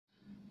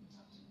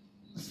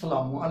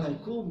Assalamu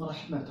alaikum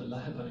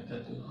warahmatullahi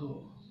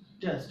wabarakatuh.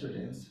 Dear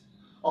students,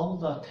 all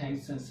the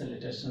thanks and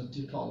salutations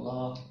due to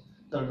Allah,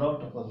 the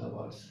Lord of all the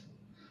worlds.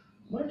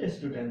 My dear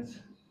students,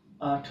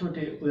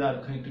 today we are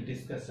going to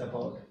discuss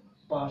about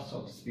parts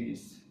of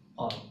speech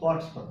or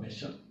word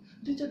formation.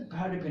 These are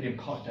very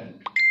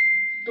important.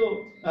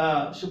 So,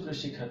 Shupra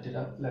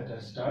Shikhatira, let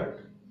us start.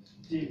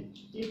 The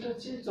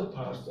interchange of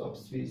parts of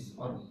speech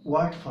or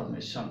word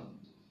formation.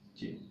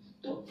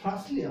 So,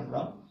 firstly,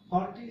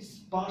 what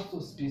is parts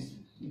of speech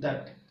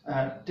that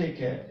take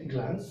a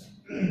glance?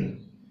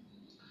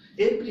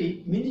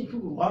 Every meaningful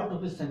word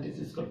of a sentence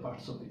is called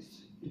parts of speech.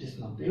 It is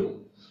not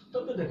new.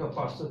 So, we take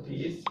parts of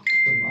speech.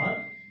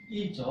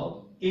 Each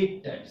of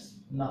 8 types: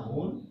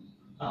 noun,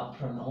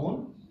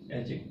 pronoun,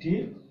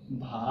 adjective,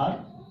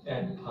 verb,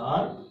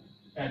 adverb,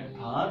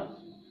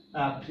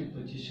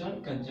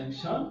 preposition,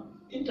 conjunction,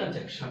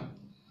 interjection.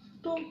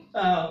 So,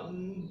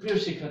 প্রিয়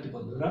শিক্ষার্থী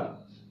বন্ধুরা,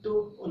 তো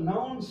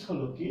nouns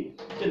হলো কি?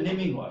 The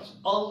naming words.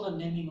 All the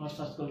naming words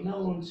are called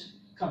nouns.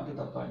 Come to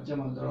the point.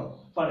 যেমন ধরো,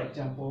 for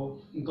example,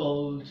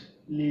 gold,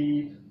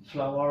 leaf,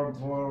 flower,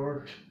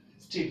 word,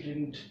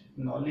 student,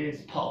 knowledge,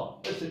 power,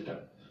 etc.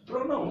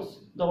 Pronouns,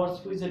 the words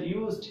which are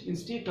used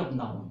instead of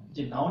noun.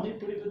 যে নাউনের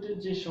পরিবর্তে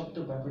যে শব্দ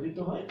ব্যবহৃত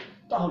হয়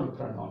তা হলো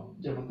pronoun.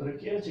 যেমন ধরো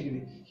কি আছে কি?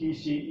 He,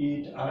 she,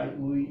 it, I,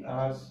 we,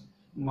 us,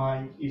 my,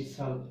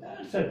 itself,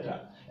 etc.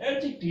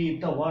 Adjective,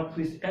 the word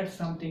which adds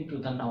something to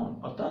the noun,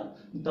 or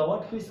the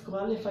word which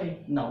qualify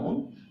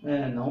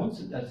nouns,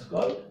 that's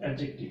called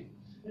adjective.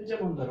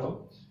 যেমন ধরো,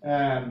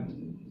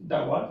 the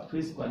word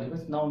which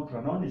qualifies noun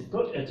pronoun is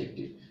called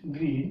adjective.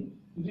 Green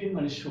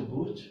মানে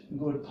সবুজ,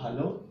 good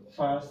ভালো,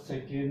 first,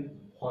 second,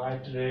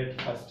 white, red,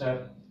 faster.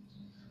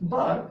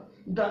 But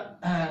the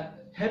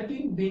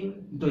having, been,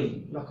 doing,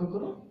 লক্ষ্য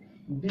করো,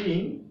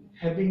 being,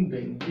 having,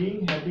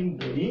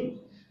 doing,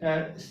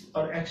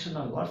 or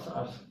actional words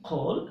are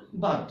called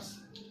verbs.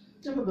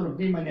 যেমন ধরো,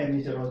 be মানে আমি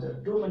যে রোজা,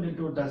 do মানে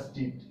do, does,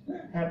 did,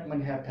 have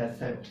মানে have, has,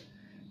 had,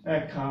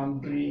 come,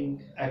 bring,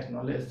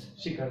 acknowledge,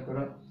 স্বীকার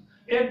করা.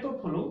 Adverb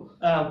হলো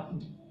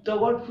the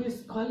word which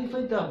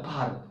qualify the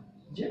verb.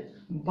 যে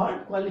verb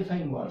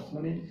qualifying words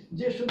মানে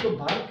যে শুধু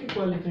verb কে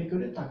qualify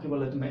করে তাকে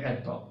বলে তুমি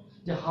adverb.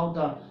 যে how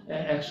the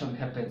action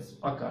happens,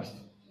 occurs.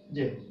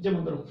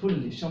 যেমন ধরো,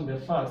 fully,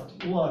 somewhere, fast,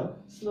 well,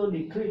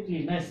 slowly, quickly,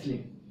 nicely.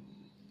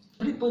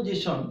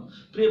 Preposition,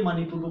 pre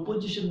মানে পূর্ব,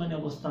 position মানে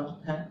অবস্থান.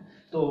 হ্যাঁ,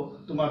 তো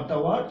তোমার the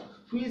word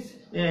which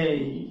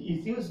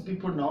is used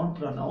before noun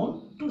pronoun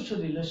to show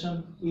relation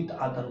with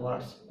other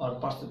words or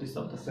parts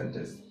of the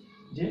sentence.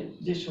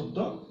 যে শব্দ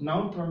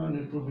noun pronoun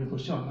এর পূর্বে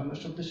বসে অন্যান্য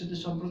শব্দের সাথে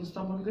সম্পর্ক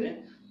স্থাপন করে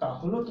তা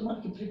হলো তোমার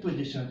কি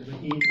preposition.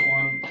 In,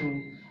 on, to,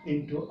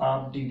 into,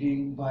 up,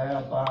 digging, via,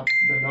 above,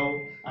 below,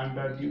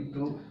 under, due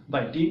to,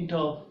 by dint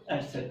of,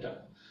 etc.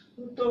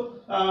 তো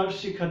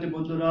শিক্ষার্থী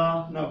বন্ধুরা,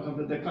 now come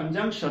to the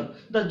conjunction.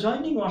 The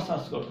joining words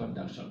are called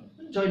conjunction.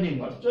 Joining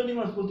words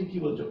বলতে কি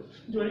বলছো?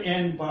 যেমন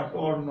and, but,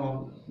 or, no,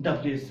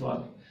 WS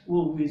word, who,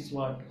 which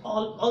word,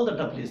 all the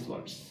WS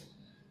words.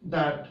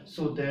 That,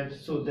 so that,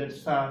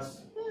 such,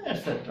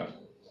 etc.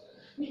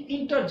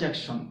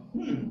 Interjection.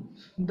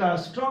 The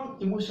strong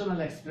emotional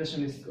expression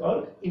is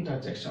called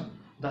interjection.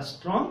 The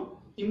strong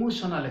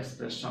emotional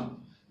expression.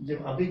 যে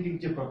আবেগিক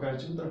যে প্রকার,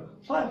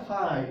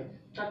 phi,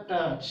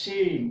 tata,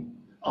 shame,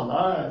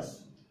 alas,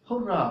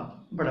 hurrah,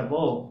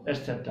 bravo,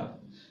 etc.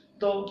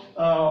 So,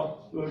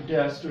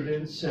 dear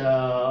students,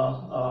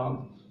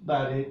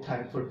 very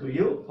thankful to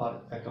you for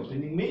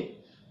accompanying me.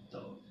 So,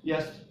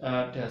 yes,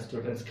 dear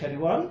students, carry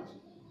on.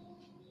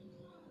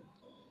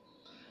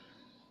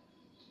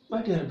 My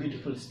dear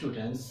beautiful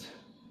students,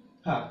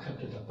 come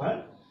to the part.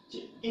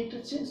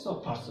 Interchange of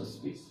parts of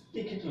speech.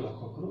 এক্ষেত্রে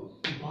লক্ষ্য করো,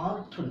 verb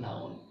to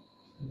noun.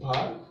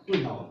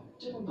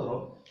 যেমন ধরো,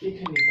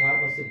 এখানে verb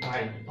আছে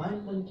bind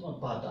মানে তোমার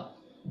বাধা,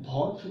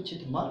 বন্ধ হচ্ছে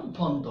তোমার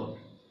বন্ধন,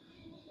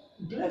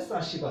 bless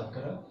আশীর্বাদ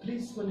করা,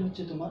 please মানে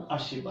হচ্ছে তোমার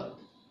আশীর্বাদ,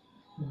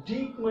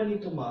 dig মানে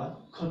তোমার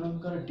খনন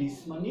করা, dis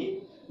মানে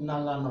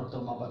নালা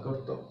নর্দমা বা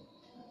গর্ত,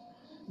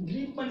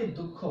 grieve মানে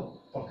দুঃখ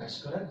প্রকাশ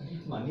করা,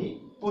 grief মানে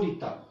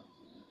পরিতাপ,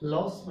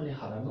 loss মানে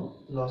হারানো,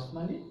 loss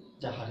মানে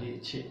যা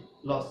হারিয়েছে,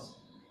 loss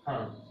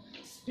হারানো,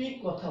 speak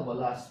কথা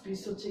বলা,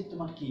 speech হচ্ছে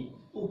তোমার কি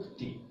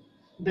উক্তি,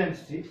 then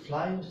see,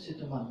 fly হচ্ছে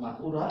তোমার মা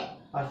ওরা,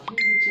 আর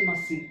flee হচ্ছে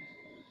মাসি,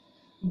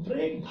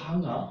 ব্রেক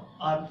ভাঙা,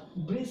 আর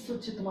ব্রিজ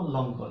হচ্ছে তোমার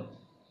লঙ্ঘন,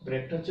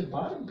 ব্রেকটা হচ্ছে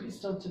বার,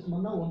 ব্রিজটা হচ্ছে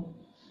তোমার নাউন,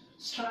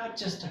 স্ট্রাইক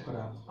চেষ্টা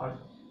করা, আর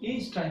এই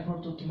স্ট্রাইক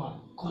অর্থ তোমার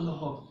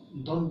কলহ,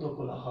 দ্বন্দ্ব,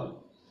 কোলাহল,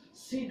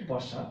 সিট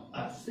বসা,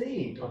 আর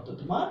সেট অর্থ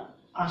তোমার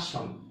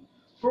আসন,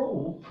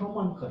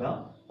 প্রমাণ করা,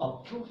 আর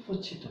প্রুফ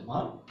হচ্ছে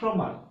তোমার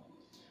প্রমাণ,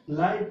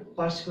 লাইফ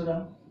পাস করা,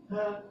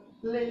 হ্যাঁ,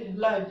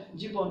 লাইফ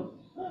জীবন,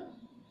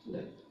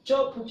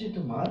 চপ হচ্ছে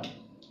তোমার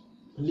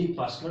লিপ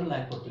পাস করা,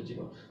 লাইফ অর্থ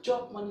জীবন,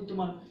 চপ মানে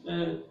তোমার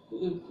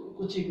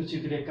কুচি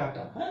করে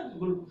কাটা, হ্যাঁ,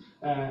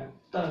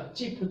 তার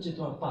চিপ হচ্ছে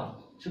তোমার পা,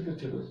 ছোট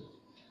ছোট,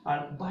 আর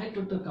বাইট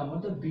অর্থ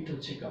কামড়, বিট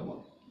হচ্ছে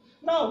কামড়.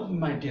 Now,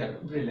 my dear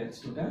brilliant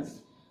students,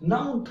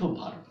 noun to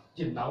verb.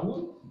 যে noun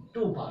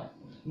to verb.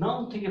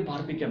 নাউন থেকে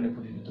ভার্বে কেমনে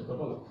পরিণত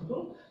করবো লক্ষ্য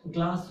করো।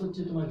 গ্লাস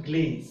হচ্ছে তোমার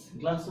গ্লেজ,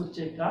 গ্লাস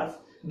হচ্ছে কাজ,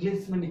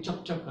 গ্লেজ মানে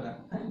চকচক করা,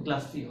 হ্যাঁ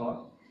গ্লাসি হওয়া।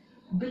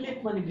 বিলিভ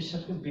মানে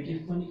বিশ্বাস করে,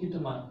 বিলিভ মানে কি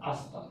তোমার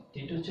আস্থা,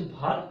 এটা হচ্ছে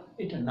ভার্ব,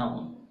 এটা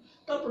নাউন।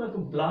 তারপর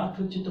ব্লাড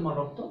হচ্ছে তোমার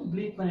রক্ত,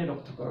 ব্লিড মানে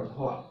রক্তকরণ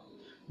হওয়া।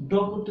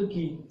 ডগ তো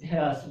কি,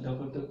 হ্যাঁ আছে ডগ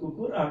তো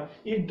কুকুর, আর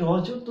এই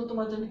ডজ তো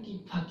তোমার জন্য কি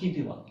ফাঁকি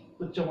দেওয়া,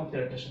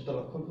 চমৎকার একটা শব্দ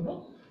লক্ষ্য করো।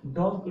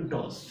 ডগ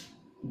ডজ,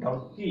 ডগ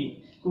কি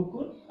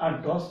কুকুর, আর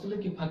ডজ বলে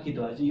কি ফাঁকি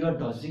দেওয়া, যে you R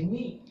dodging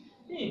me.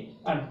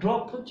 R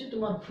drop হচ্ছে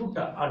তোমার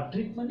ফুটা, আর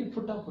ড্রিপ মানে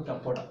ফোটা ফোটা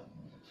পড়া।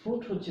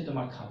 ফুড হচ্ছে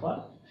তোমার খাবার,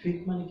 ফিট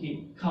মানে কি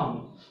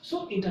খাওয়ানো। So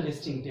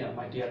interesting dear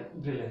my dear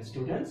brilliant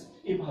students,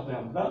 এভাবে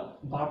আমরা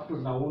verb two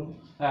noun,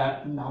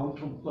 noun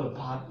to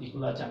verb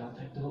এগুলা জানা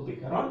থাকতে হবে,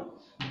 কারণ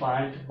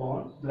বাইট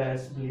বন্ড,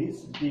 ব্লেস ব্লিস,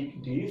 ডিক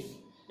ডিস,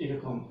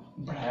 এরকম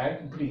ব্র্যাক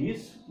ব্রিজ,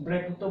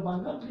 ব্র্যাক হতো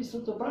বাংলা, ব্রিজ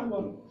হতো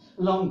প্রাঙ্গন,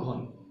 লঙ্ঘন,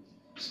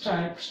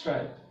 স্ট্রাইপ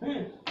স্ট্রাইপ,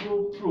 হ্যাঁ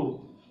প্রুফ প্রুফ,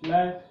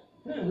 লাইফ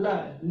হ্যাঁ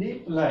leave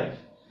life,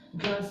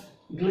 glass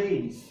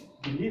glaze,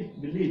 believe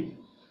believe,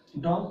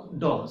 dog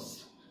DOS.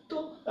 তো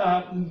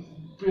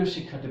প্রিয়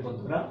শিক্ষার্থী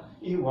বন্ধুরা,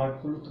 এই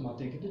ওয়ার্ডগুলো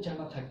তোমাদের কিন্তু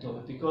জানা থাকতে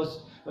হবে, বিকজ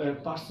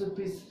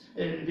পার্সেপিস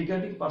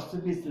রিগার্ডিং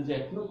পার্সেপিস যে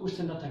এখনো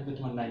কোশ্চেনটা থাকবে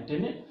তোমার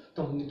 9-10-এ,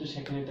 তখন কিন্তু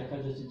সেখানে দেখা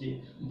যাচ্ছে যে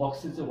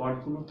বক্সে যে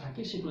ওয়ার্ডগুলো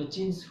থাকে সেগুলো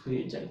চেঞ্জ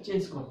হয়ে যায়,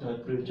 চেঞ্জ করতে হয়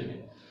প্রয়োজনে।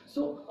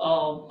 So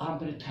I am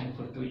very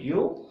thankful to you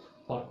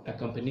for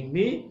accompanying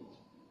me.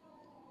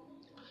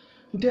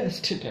 Dear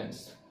students,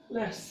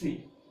 let's see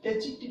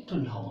adjective to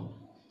noun.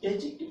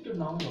 Adjective to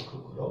noun লক্ষ্য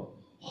করো।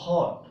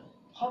 hot,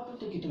 hot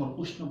হচ্ছে কি তোমার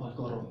উষ্ণ বা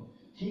গরম,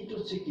 হিট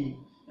হচ্ছে কি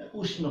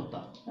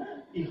উষ্ণতা, হ্যাঁ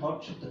এই হট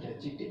শব্দটা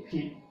অ্যাডজেক্টিভ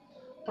হিট।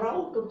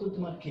 প্রাউড হচ্ছে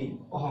তোমার কি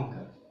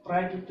অহংকার,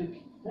 প্রাইড হচ্ছে কি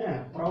হ্যাঁ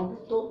প্রাউড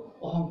তো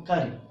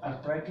অহংকারী, আর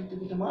প্রাইড হচ্ছে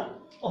কি তোমার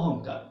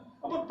অহংকার।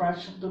 আবার প্রাইড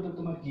শব্দটা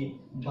তোমার কি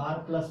ভার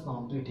প্লাস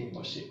নাউন দুইটাই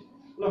বসে,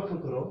 লক্ষ্য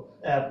করো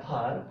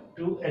ভার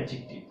টু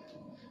অ্যাডজেক্টিভ।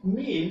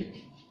 মিল্ক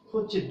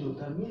হচ্ছে দুধ,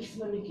 আর মিল্স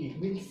মানে কি,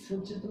 মিল্স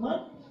হচ্ছে তোমার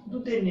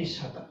দুধের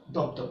নিঃসাদা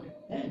দপদপে,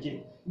 হ্যাঁ যে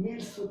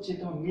মিল্স হচ্ছে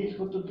তোমার মিল্ক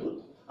হতো দুধ,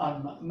 আর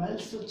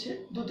মাইলস হচ্ছে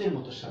দুধের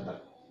মতো সাদা।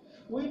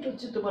 উইট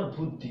হচ্ছে তোমার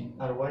বুদ্ধি,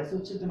 আর ওয়াইজ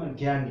হচ্ছে তোমার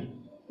জ্ঞানী,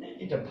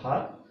 এটা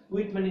ভাগ।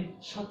 উইট মানে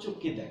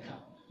সচক্ষে দেখা,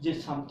 যে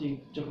সামথিং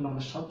যখন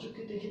আমরা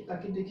সচক্ষে দেখি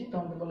তাকে দেখি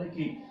তখন বলে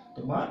কি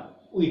তোমার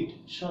উইট,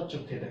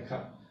 সচক্ষে দেখা।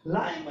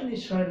 লাই মানে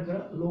শয়ন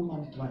করা, লো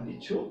মানে তোমার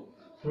নিচু,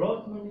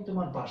 ফ্লট মানে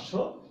তোমার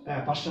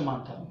বাষ্য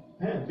মাধ্যম,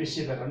 হ্যাঁ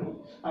বেশি বেড়ানো,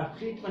 আর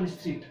ফ্লিট মানে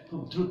স্ট্রিট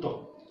খুব দ্রুত।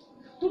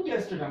 তো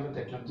টেস্টে আমরা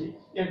দেখলাম যে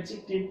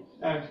adjective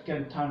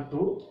can turn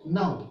to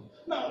noun.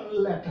 Now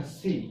let us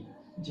see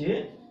যে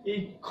এই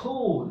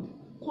কোল,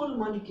 কোল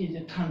মানে কি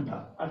যে ঠান্ডা,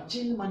 আর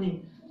চিল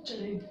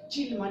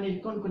মানে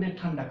কোন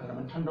ঠান্ডা করা,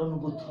 মানে ঠান্ডা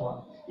অনুভূত হওয়া,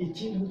 এই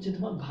চিল হচ্ছে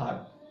তোমার ভাগ।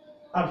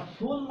 আর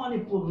ফুল মানে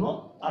পূর্ণ,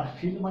 আর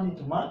ফিল মানে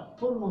তোমার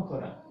পূর্ণ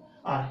করা।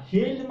 আর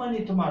হেল মানে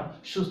তোমার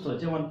সুস্থ,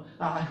 যেমন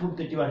I hope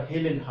that you R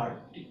hell and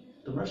hearty,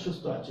 তোমরা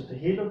সুস্থ আছো। তো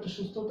হেল অর্থ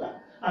সুস্থতা,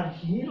 আর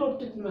হিল অর্থ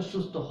তোমরা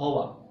সুস্থ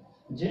হওয়া,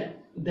 যে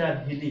দে আর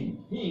হিলিং।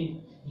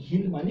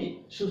 হিল মানে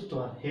সুস্থ,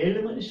 আর হেল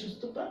মানে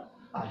সুস্থতা,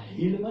 আর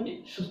হিল মানে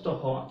সুস্থ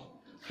হওয়া।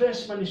 ফ্রেশ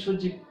মানে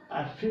সজীব,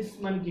 আর ফ্রিস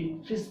মানে কি,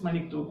 ফ্রিস মানে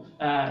একটু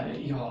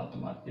হওয়া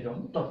তোমার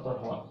এরকম তৎপর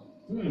হওয়া।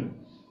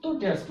 তো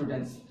dear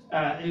students,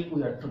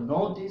 we have to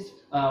know this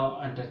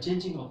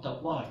interchanging of the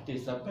word.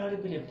 These are very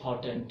very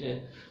important.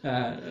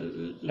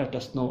 Let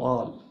us know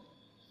all.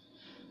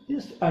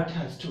 Yes,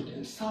 dear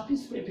students, suffix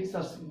prefix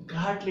are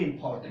greatly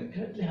important,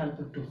 greatly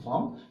helpful to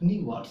form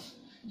new words.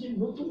 যে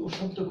নতুন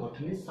শব্দ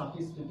গঠনে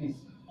suffix prefix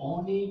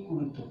অনেক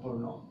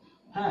গুরুত্বপূর্ণ,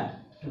 হ্যাঁ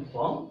to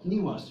form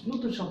new words.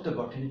 নতুন শব্দ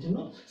গঠনের জন্য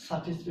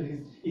suffix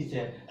prefix is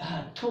a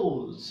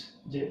tools.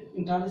 যে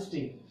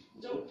ইন্টারেস্টিং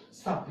যে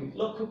সাফিক্স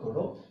লক্ষ্য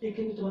করো,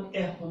 এখানে তোমার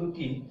এ হলো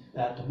কি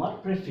তোমার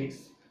prefix,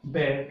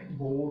 bed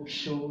board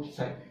show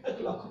side,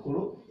 একটু লক্ষ্য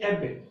করো।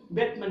 এবেড,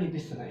 বেড মানে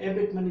বিছানা,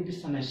 এবেড মানে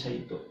বিছানায়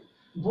শায়িত।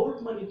 বোর্ড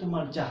মানে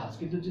তোমার জাহাজ,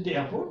 কিন্তু যদি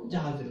অ্যাবোর্ড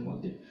জাহাজের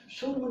মধ্যে।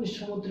 শোর মানে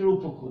সমুদ্রের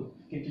উপকূল,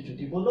 কিন্তু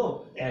যদি বলো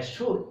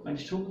অ্যাশোর মানে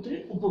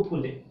সমুদ্রের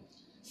উপকূলে।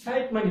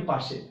 সাইড মানে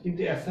পাশে,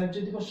 কিন্তু অ্যাসাইড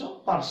যদি বসো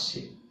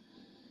পার্শ্বে।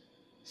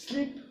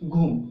 স্লিপ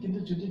ঘুম, কিন্তু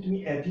যদি তুমি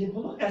এ দিয়ে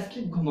বলো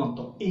অ্যাস্লিপ ঘুমন্ত।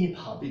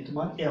 এইভাবে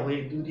তোমার অ্যাওয়ে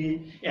দূরে,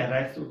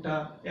 অ্যারাইস ওটা,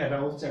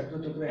 অ্যারাউস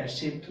জাগ্রত করে,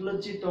 অ্যাশেমড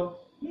লজ্জিত,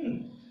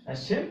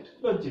 অ্যাশেমড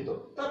লজ্জিত।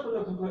 তারপর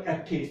লক্ষ্য করো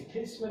অ্যাথিস,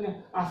 থিস মানে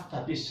আস্থা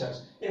বিশ্বাস।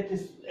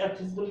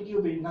 অ্যাথিস বলে কি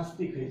হবে,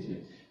 নাস্তিক হয়ে যাবে।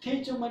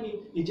 থেইজো মানে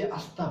এই যে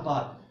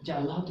আস্থাবাদ, যে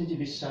আল্লাহতে যে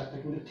বিশ্বাস,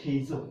 তাকে বলে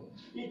থেইজো।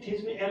 এই থেইজ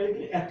মানে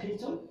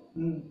অ্যাথিজম।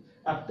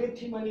 আর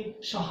পেথি মানে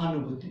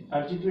সহানুভূতি,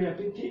 আর যেহেতু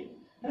অ্যাপেথি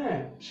হ্যাঁ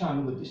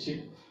সহানুভূতিশীল।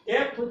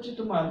 অ্যাপ হচ্ছে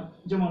তোমার,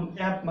 যেমন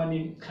অ্যাপ মানে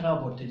খারাপ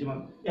অর্থে, যেমন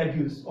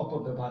অ্যাবিউজ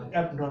অপব্যবহার,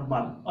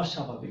 অ্যাবনর্মাল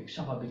অস্বাভাবিক,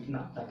 স্বাভাবিক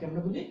না, তাকে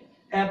আমরা বলি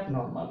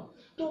অ্যাবনর্মাল।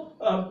 তো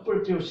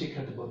প্রিয়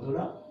শিক্ষার্থী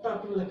বন্ধুরা,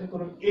 তারপরে লেখা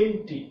করো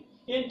এন্টি।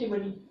 এন্টি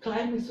মানে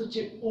ক্লাইম্যাক্স হচ্ছে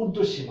ঊর্ধ্ব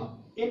সীমা,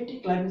 এন্টি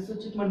ক্লাইম্যাক্স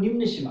হচ্ছে তোমার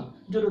নিম্ন সীমা।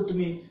 ধরো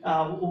তুমি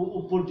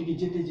উপর দিকে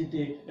যেতে যেতে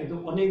একদম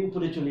অনেক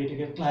উপরে চলে,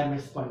 এটাকে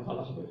ক্লাইম্যাক্স পয়েন্ট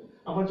বলা হবে।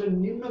 আমার যখন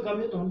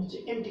নিম্নগামী তখন হচ্ছে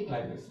এন্টি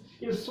ক্লাইম্যাক্স।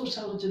 এবার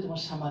সোশ্যাল হচ্ছে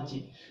তোমার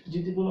সামাজিক,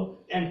 যদি বলো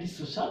অ্যান্টি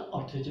সোশ্যাল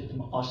অর্থ হচ্ছে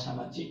তোমার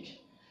অসামাজিক।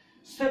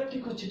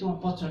 সেপটিক হচ্ছে তোমার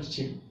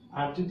পচনশীল,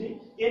 আর যদি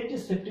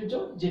অ্যান্টিসেপ্টিক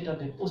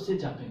যেটাতে পচে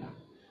যাবে না।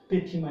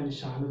 পেথি মানে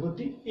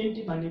সহানুভূতি,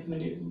 অ্যান্টি মানে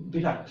মানে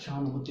বিরাট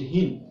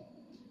সহানুভূতিহীন।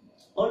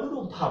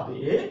 অনুরূপ ভাবে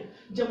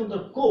যেমন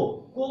ধর কো,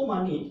 কো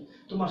মানে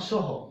তোমার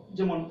সহ,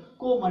 যেমন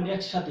কো মানে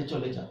একসাথে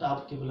চলে যা,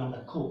 তাকে বলে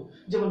আমরা কো।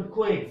 যেমন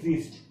কো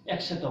এক্সিস্ট,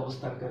 একসাথে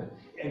অবস্থান করে।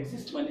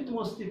 এক্সিস্ট মানে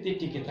তোমার অস্তিত্বে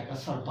টিকে থাকা,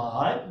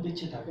 সারভাইভ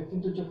বেঁচে থাকা।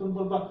 কিন্তু যখন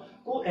বলবা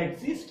কো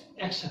এক্সিস্ট,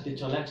 একসাথে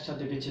চলা,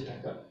 একসাথে বেঁচে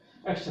থাকা,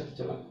 একসাথে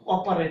চলা।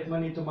 অপারেট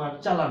মানে তোমার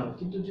চালানো,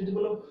 কিন্তু যদি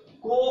বলো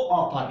কো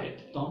অপারেট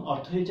তখন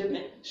অর্থ হয়ে যাবে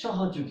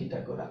সহযোগিতা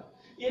করা।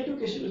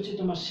 এডুকেশন হচ্ছে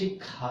তোমার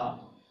শিক্ষা,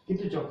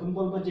 কিন্তু যখন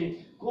বলবো যে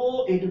কো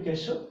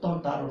এডুকেশন তখন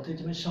তার অর্থ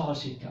হচ্ছে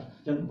সহশিক্ষা।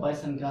 যেমন boys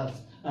and girls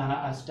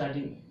are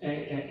studying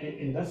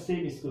in the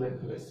same school and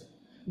college.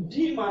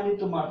 D মানে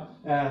তোমার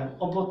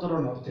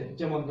অবতরণ অর্থে,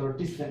 যেমন ধরো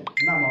ডিসেন্ট,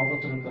 নামা,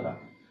 অবতরণ করা।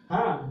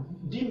 হ্যাঁ,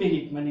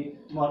 ডিমেরিট মানে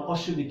তোমার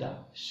অসুবিধা,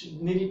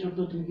 মেরিট অর্থ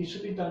তুমি কি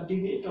সুবিধা,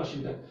 ডিমেরিট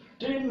অসুবিধা।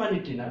 ট্রেন মানে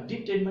ট্রেনার, ডি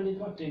ট্রেন মানে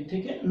তোমার ট্রেন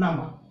থেকে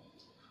নামা।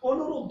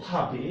 অনুরূপ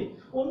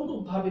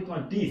ভাবে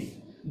তোমার ডিস,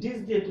 ডিস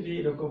দিয়ে তুমি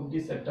এরকম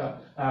ডিস একটা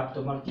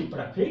তোমার কি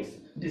prefix,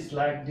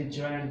 dislike,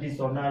 disjoin,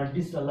 dishonor,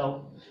 disallow.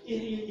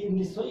 In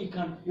this way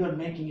you are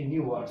making a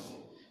new words.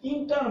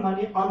 Inter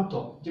মানে অন্ত,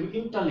 যেমন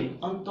ইন্টারলিঙ্ক,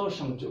 আন্তঃ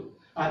সংযোগ।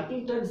 আর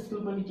ইন্টার স্কুল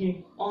মানে কি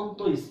অন্ত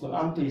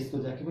স্কুল,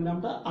 যাকে বলে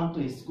আমরা আন্ত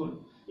স্কুল,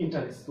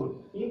 ইন্টার স্কুল।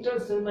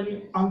 ইন্টারচেঞ্জ মানে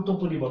আন্ত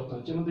পরিবর্তন,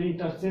 যেমন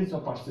ইন্টারচেঞ্জ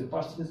অফ পার্সন,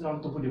 পার্সনের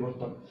আন্ত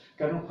পরিবর্তন।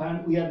 কারণ when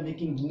we are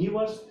making new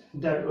words,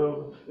 their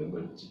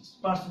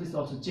person is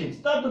also changed.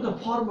 তারপরে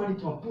ফর মানে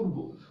তোমার পূর্ব,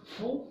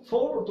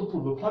 ফর তো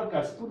পূর্ব, ফর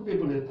কাজ পূর্বে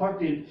বলে,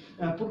 ফরটিন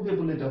পূর্বে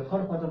বলে দাও,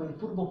 ফর ফাদার মানে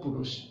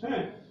পূর্বপুরুষ।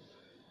 হ্যাঁ,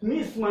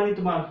 মিস মানে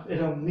তোমার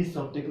এরকম মিস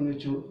অফ কোনো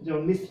কিছু,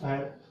 যেমন মিস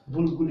ফায়ার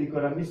ভুলগুলি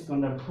করা, মিস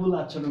কন্ডাক্ট ভুল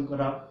আচরণ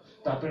করা।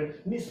 তারপরে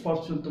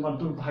মিসফরচুন তোমার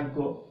দুর্ভাগ্য,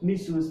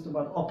 মিস ইউজ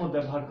তোমার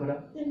অপব্যবহার করা।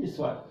 In this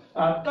word.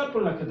 আর তারপর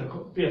লেখা দেখো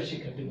প্রিয়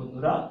শিক্ষার্থী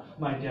বন্ধুরা,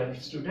 মাই ডিয়ার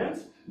স্টুডেন্টস,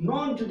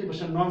 নন যদি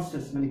বসে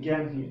ননসেন্স মানে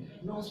জ্ঞানহীন,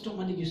 নন স্টপ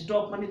মানে কি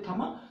স্টপ মানে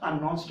থামা, আর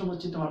নন স্টপ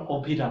হচ্ছে তোমার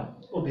অবিরাম,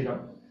 অবিরাম।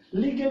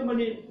 লিগ্যাল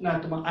মানে না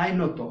তোমার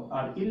আইনত,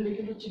 আর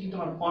ইললিগ্যাল হচ্ছে কি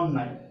তোমার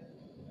অন্যায়।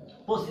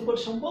 পসিবল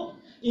সম্ভব,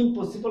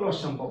 ইম্পসিবল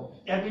অসম্ভব।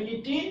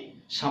 অ্যাবিলিটি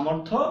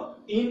সামর্থ্য,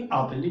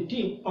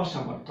 ইনঅ্যাবিলিটি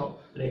অসামর্থ্য।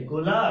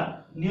 রেগুলার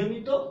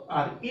নিয়মিত,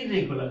 আর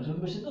ইররেগুলার যখন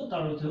বসে তো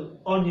তার অর্থ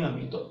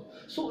অনিয়মিত।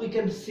 So we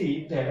can see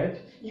that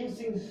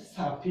using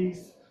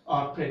suffix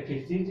or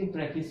prefix, using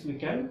prefix we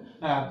can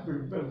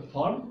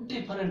form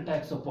different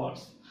types of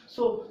words.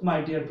 So my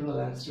dear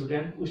brother and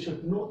student, we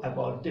should know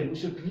about them, we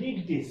should read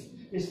this.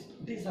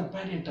 These are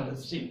very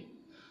interesting.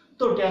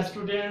 So dear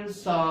students,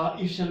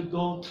 you shall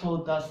go through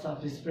the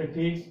suffix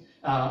prefix,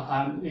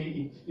 and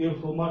your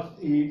homework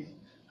is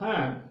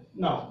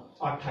now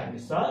our time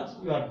is such,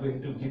 you are going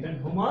to give an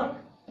homework.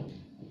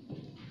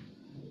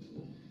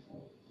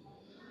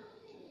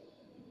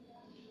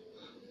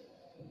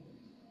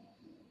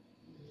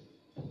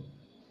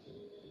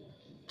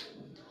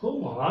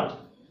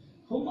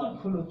 Homework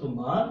হলো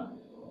তোমার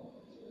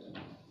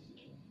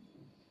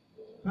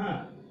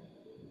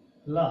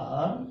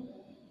learn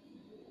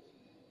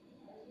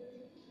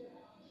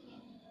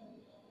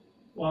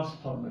ওয়ার্ডস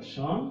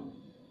formation,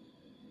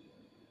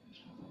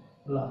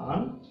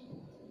 learn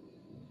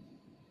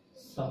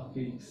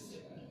suffix,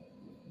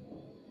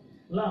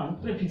 learn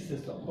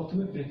প্রেফিক্সেস।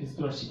 প্রথমে prefix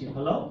গুলো শিখে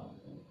ফেলো।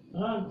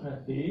 Learn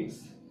prefix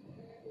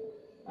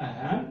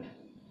and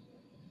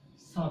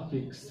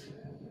suffix.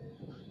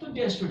 So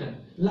dear student,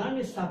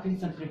 learning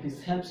suffix and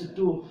prefix helps you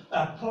to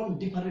form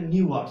different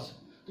new words.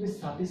 তুমি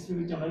suffix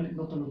prefix জানলে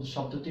নতুন নতুন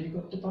শব্দ তৈরি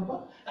করতে পারবা,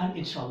 and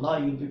inshallah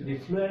you will be very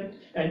fluent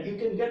and you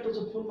can get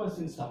also full marks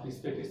in suffix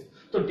prefix.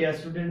 So dear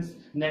students,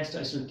 next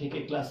I shall take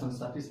a class on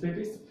suffix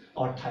prefix.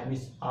 Our time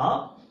is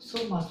up. So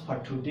much for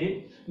today.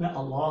 May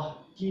Allah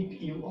keep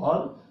you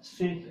all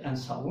safe and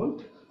sound.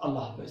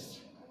 Allah Hafiz.